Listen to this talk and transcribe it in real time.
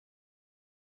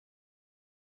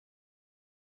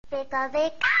Okay,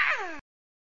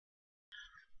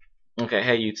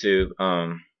 hey YouTube.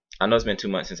 I know it's been 2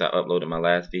 months since I uploaded my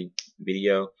last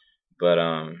video, but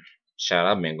child,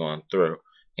 I've been going through,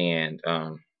 and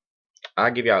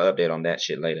I'll give y'all an update on that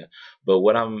shit later. But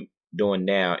what I'm doing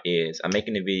now is I'm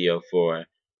making a video for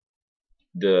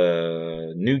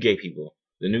the new gay people,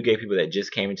 that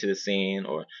just came into the scene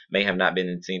or may have not been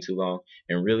in the scene too long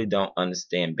and really don't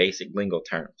understand basic lingo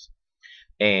terms.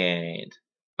 And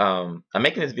I'm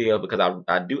making this video because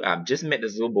I've just met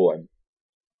this little boy.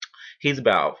 He's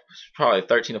about probably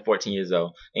 13 or 14 years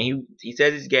old, and he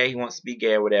says he's gay. He wants to be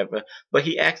gay or whatever. But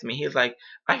he asked me, he's like,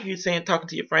 I hear you saying talking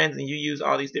to your friends, and you use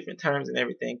all these different terms and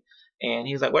everything. And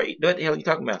he's like, what the hell are you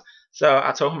talking about? So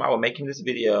I told him I would make him this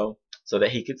video so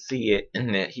that he could see it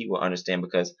and that he will understand,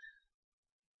 because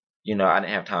I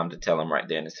didn't have time to tell him right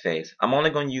there in his face. I'm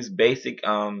only going to use basic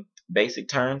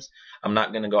terms. I'm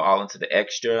not going to go all into the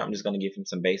extra. I'm just going to give him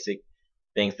some basic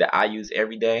things that I use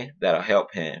every day that'll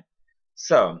help him.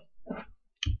 So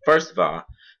first of all,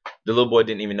 the little boy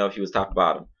didn't even know if he was top or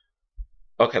bottom.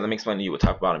 Okay, let me explain to you what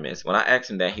top or bottom is. When I asked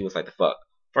him that, he was like, the fuck?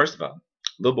 First of all,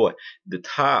 little boy, the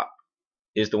top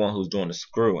is the one who's doing the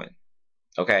screwing.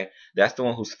 Okay? That's the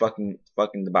one who's fucking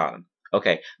the bottom.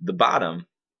 Okay, the bottom,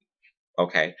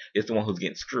 okay, is the one who's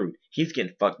getting screwed. He's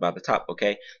getting fucked by the top,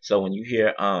 okay? So when you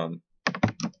hear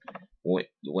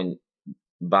when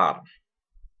bottom,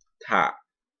 top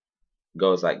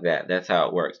goes like that, that's how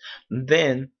it works.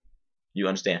 Then you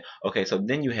understand. Okay, so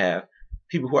then you have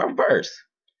people who are verse.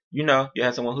 You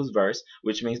have someone who's verse,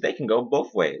 which means they can go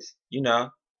both ways.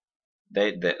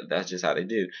 That's just how they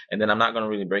do. And then I'm not going to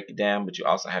really break it down, but you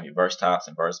also have your verse tops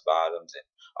and verse bottoms and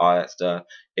all that stuff.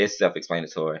 It's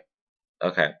self-explanatory.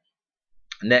 Okay.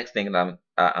 Next thing that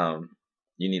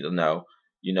you need to know.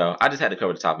 I just had to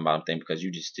cover the top and bottom thing because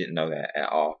you just didn't know that at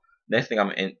all. Next thing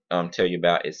I'm gonna tell you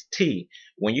about is T.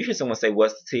 When you hear someone say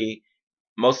 "What's the T?"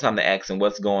 most of the time they're asking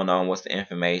what's going on, what's the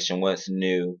information, what's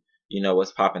new,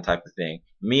 what's popping type of thing.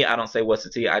 Me, I don't say what's the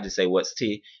tea, I just say what's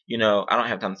tea. I don't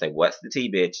have time to say what's the tea,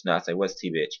 bitch. No, I say what's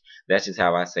tea, bitch. That's just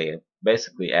how I say it.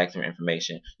 Basically asking for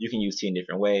information. You can use tea in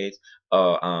different ways.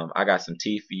 I got some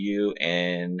tea for you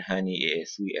and honey, it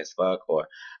is sweet as fuck, or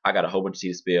I got a whole bunch of tea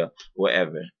to spill,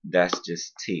 whatever. That's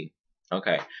just tea.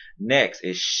 Okay. Next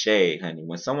is shade, honey.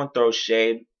 When someone throws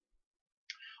shade,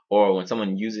 or when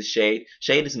someone uses shade,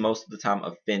 shade is most of the time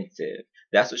offensive.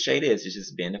 That's what shade is. It's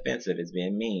just being offensive. It's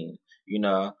being mean.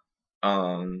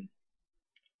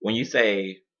 When you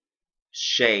say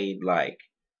shade, like,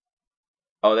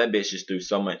 oh, that bitch just threw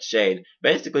so much shade.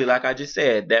 Basically, like I just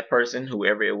said, that person,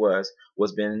 whoever it was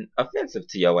being offensive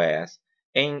to your ass.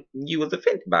 And you was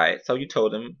offended by it. So you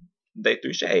told them they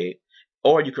threw shade.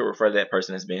 Or you could refer to that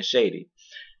person as being shady.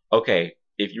 Okay.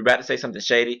 If you're about to say something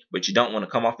shady, but you don't want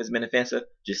to come off as being offensive,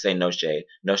 just say no shade.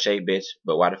 No shade, bitch,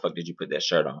 but why the fuck did you put that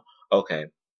shirt on? Okay.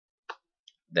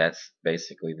 That's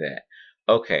basically that.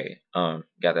 Okay, got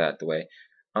that out the way.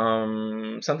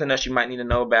 Something else you might need to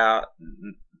know about,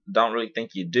 don't really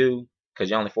think you do, because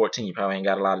you're only 14, you probably ain't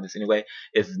got a lot of this anyway,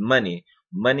 is money.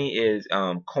 Money is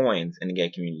coins in the gay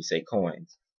community. You say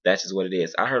coins. That's just what it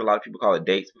is. I heard a lot of people call it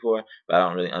dates before, but I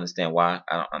don't really understand why.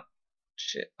 I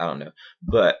don't know.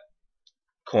 But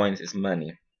coins is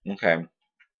money. Okay.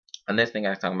 The next thing I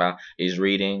was talking about is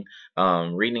reading.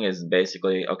 Reading is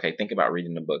basically, okay, think about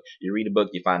reading a book. You read a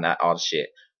book, you find out all the shit,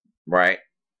 right?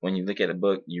 When you look at a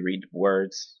book, you read the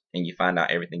words, and you find out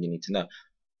everything you need to know.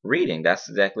 Reading, that's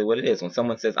exactly what it is. When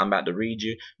someone says, I'm about to read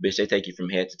you, bitch, they take you from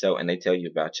head to toe, and they tell you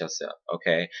about yourself,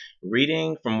 okay?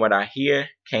 Reading, from what I hear,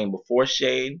 came before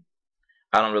shade.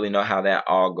 I don't really know how that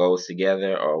all goes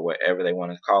together, or whatever they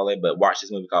want to call it, but watch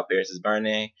this movie called Paris is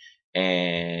Burning,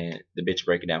 and the bitch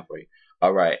break it down for you.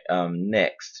 Alright,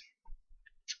 next.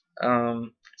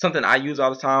 Something I use all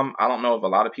the time, I don't know if a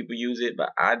lot of people use it,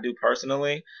 but I do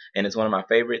personally, and it's one of my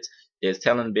favorites, is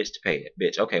telling the bitch to pay it.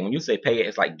 Bitch, okay, when you say pay it,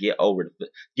 it's like get over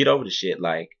the shit.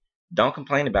 Like, don't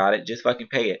complain about it, just fucking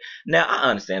pay it. Now, I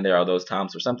understand there are those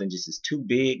times where something just is too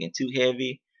big and too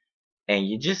heavy, and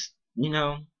you just, you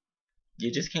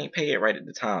just can't pay it right at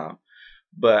the time.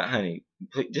 But, honey,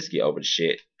 just get over the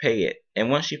shit. Pay it.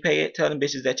 And once you pay it, tell them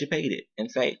bitches that you paid it.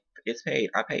 And say, it's paid.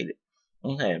 I paid it.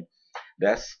 Okay.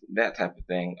 That's that type of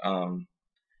thing.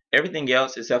 Everything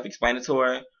else is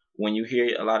self-explanatory. When you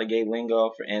hear a lot of gay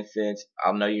lingo, for instance,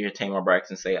 I know you hear Tamar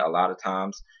Braxton say a lot of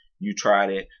times, you tried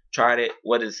it. Tried it.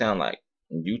 What does it sound like?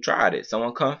 You tried it.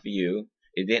 Someone come for you.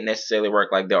 It didn't necessarily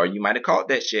work like that. Or you might have caught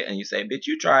that shit and you say, bitch,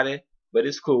 you tried it, but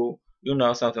it's cool.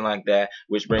 Something like that,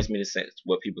 which brings me to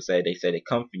what people say. They say they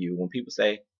come for you. When people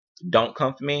say, don't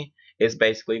come for me, it's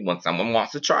basically when someone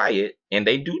wants to try it, and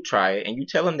they do try it, and you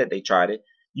tell them that they tried it,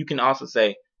 you can also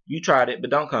say, You tried it, but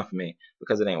don't come for me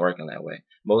because it ain't working that way.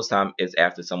 Most time it's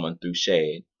after someone threw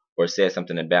shade or said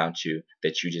something about you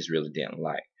that you just really didn't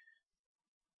like.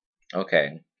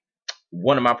 Okay.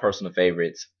 One of my personal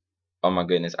favorites, oh my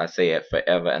goodness, I say it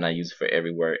forever and I use it for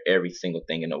every word, every single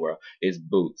thing in the world, is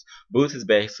boots. Boots is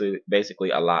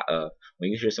basically a lot of, when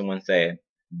you hear someone say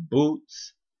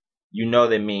boots, you know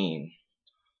they mean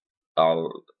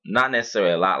not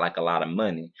necessarily a lot like a lot of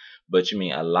money, but you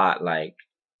mean a lot like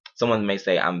someone may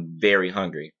say I'm very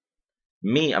hungry.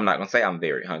 Me, I'm not gonna say I'm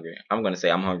very hungry. I'm gonna say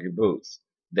I'm hungry boots.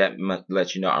 That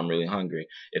lets you know I'm really hungry.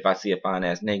 If I see a fine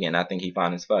ass nigga and I think he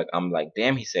fine as fuck, I'm like,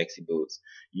 damn, he sexy boots.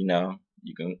 You know,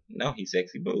 you can know he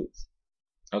sexy boots.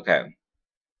 Okay.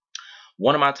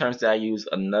 One of my terms that I use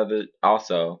another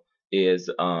also is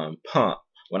pump.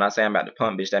 When I say I'm about to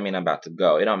pump, bitch, that means I'm about to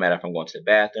go. It don't matter if I'm going to the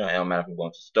bathroom. It don't matter if I'm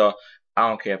going to the store. I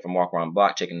don't care if I'm walking around the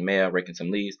block, checking the mail, raking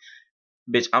some leaves.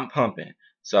 Bitch, I'm pumping.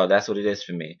 So that's what it is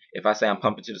for me. If I say I'm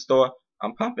pumping to the store,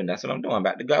 I'm pumping. That's what I'm doing. I'm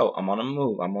about to go. I'm on a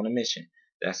move. I'm on a mission.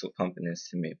 That's what pumping is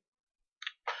to me.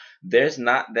 There's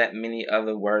not that many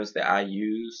other words that I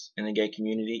use in the gay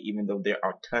community, even though there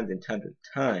are tons and tons and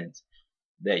tons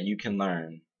that you can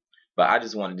learn. But I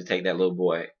just wanted to take that little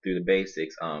boy through the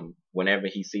basics. Whenever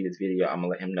he see this video, I'm gonna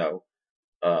let him know.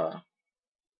 Well,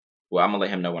 I'm gonna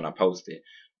let him know when I post it.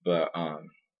 But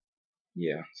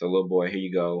yeah. So little boy, here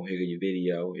you go. Here go your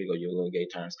video. Here go your little gay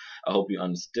terms. I hope you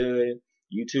understood.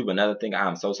 YouTube, another thing,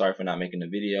 I'm so sorry for not making a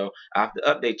video. I have to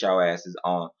update y'all asses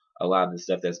on a lot of the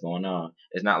stuff that's going on.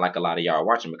 It's not like a lot of y'all are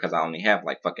watching because I only have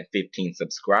like fucking 15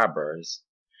 subscribers.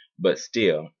 But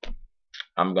still,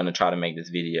 I'm gonna try to make this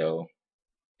video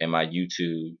and my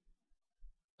YouTube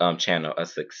channel a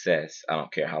success. I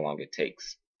don't care how long it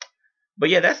takes. But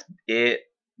yeah, that's it,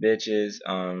 bitches.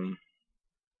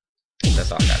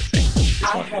 That's all I gotta say.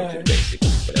 Just want to go to the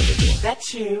basics, whatever.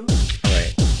 That's you.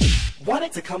 Alright.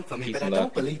 Wanted to come for me, but I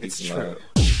don't believe it's true.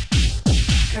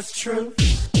 Cause truth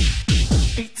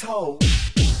be told,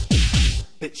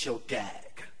 bitch, you'll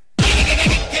gag.